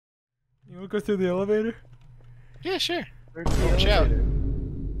You wanna go through the elevator? Yeah, sure. Where's the elevator?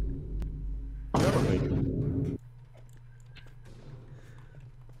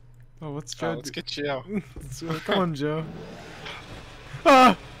 Oh, what's Joe? Let's get Joe. Come on, Joe.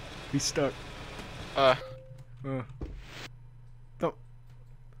 Ah! He's stuck. Don't.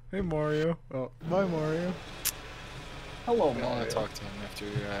 Hey, Mario. Oh, bye, Mario. Hello, I want Mario. to talk to him after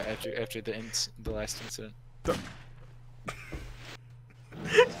the last incident.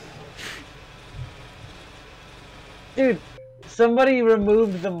 Dude, somebody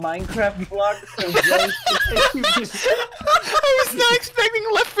removed the Minecraft block so Joe's I was not expecting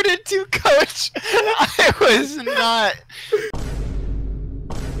Left 4 Dead 2 coach. I was not.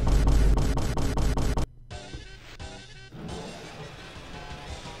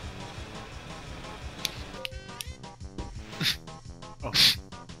 Oh.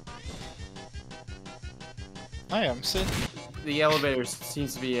 I am Sid. The elevator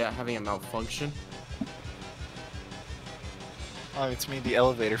seems to be having a malfunction. Oh, it's me, the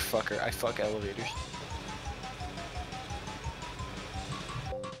elevator fucker. I fuck elevators.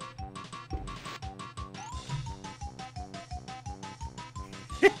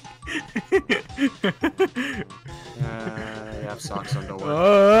 You have socks on, don't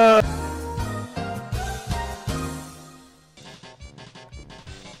worry.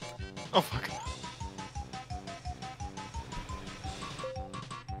 Oh fuck.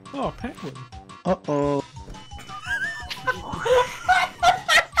 Oh, penguin. Uh-oh.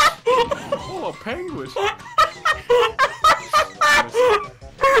 Oh, a penguin!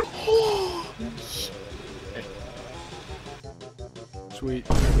 Sweet.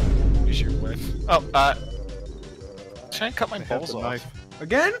 Use your whiff. Oh, try and cut my balls off.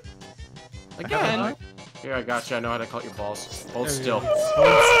 Again? Again? Here, I got you. I know how to cut your balls. Hold still.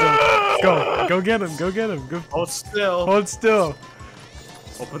 Hold still. Go. Go get him. Go get him. Go. Hold still. Hold still.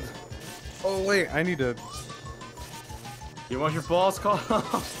 Open. Oh, wait. I need to... You want your balls cut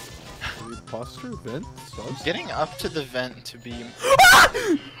off? Posture vent? Getting up to the vent to be. Did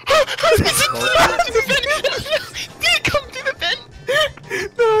it come to the vent?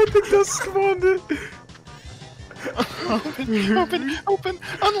 No, I think that spawned it. Open,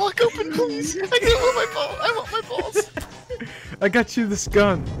 unlock, open, please. I want my balls. I want my balls. I got you this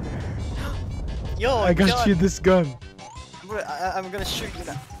gun. Yo, I got you this gun. I'm gonna shoot you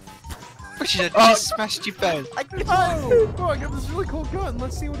now. I should have just smashed you both. I can't! Oh, I got this really cool gun.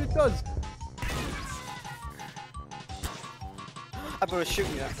 Let's see what it does. I'm gonna shoot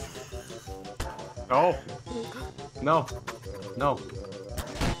you now. No. No. No.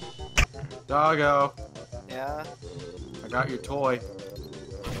 Doggo. Yeah? I got your toy.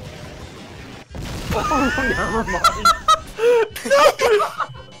 Oh, never mind.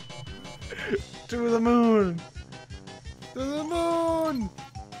 To the moon. To the moon.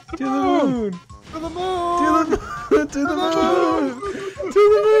 To the moon. To the moon. To the moon. To the moon. To the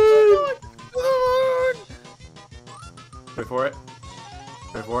moon. Wait for it.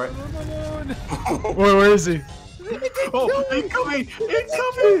 Wait for it. Where is he? Oh, incoming!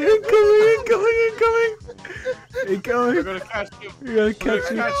 Incoming! Incoming! I'm gonna catch him. You gotta catch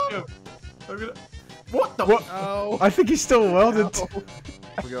him. I'm gonna... What the? What? Ow. I think he's still welded. Here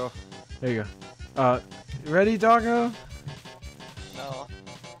we go. There you go. Ready, doggo? No.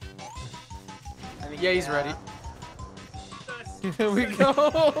 I mean, Yeah, he's ready. Here we go.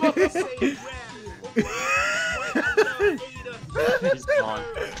 He's gone.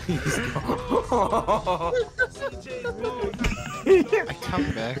 He's gone. I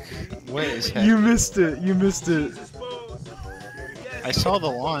come back. What is happening? You missed it. You missed it. I saw the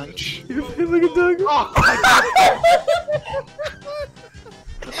launch. Look at doggo.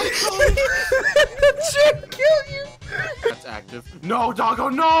 That's active. No, doggo,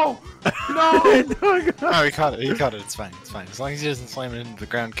 no! No! Doggo. Oh, he caught it. He caught it. It's fine. It's fine. As long as he doesn't slam it into the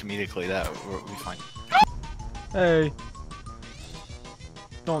ground comedically, we'll be fine. Hey.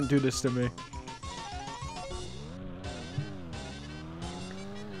 Don't do this to me.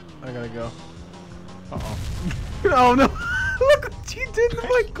 I gotta go. Uh-oh. Oh no! Look what you did to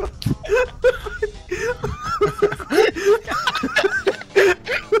my god!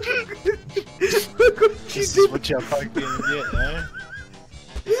 Look what you This did! is what you're fucking get, eh?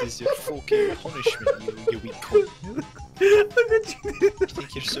 This is your fucking punishment, you weak cunt. Look what you did! You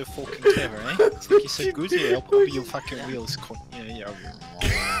think you're so fucking clever, eh? You think you're so good, yeah? I'll be your fucking wheels, cunt. Yeah.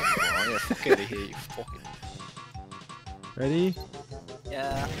 Yeah, fuck out of here, you fucking... Ready?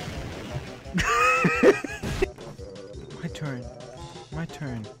 Yeah. My turn. My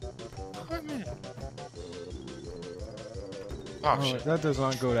turn. Oh, man. Oh, Oh, shit. that does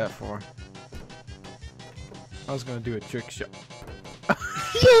not go that far. I was gonna do a trick shot.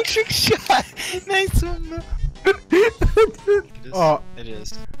 Yo, trick shot! Nice one, bro. Oh. It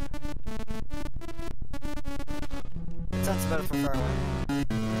is. Sounds better for far away.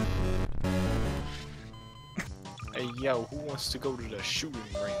 Hey, yo, who wants to go to the shooting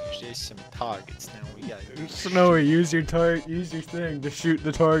range? There's some targets now. We gotta go. Snowy, use your thing to shoot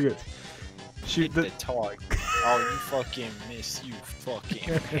the target. Shoot Hit the target. Oh, you fucking miss. You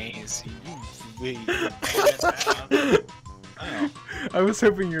fucking pansy. You wait. Oh. I was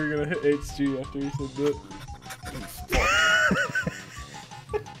hoping you were gonna hit HG after you said that.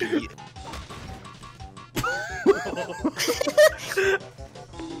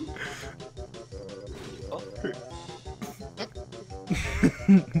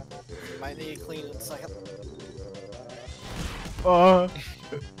 Might need to clean in a second. Oh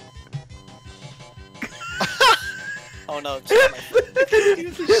Oh no, it's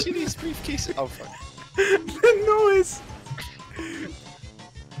It's the shittiest briefcase. Oh fuck. the noise!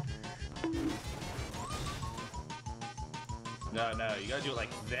 No, you gotta do it like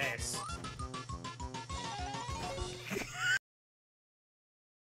this.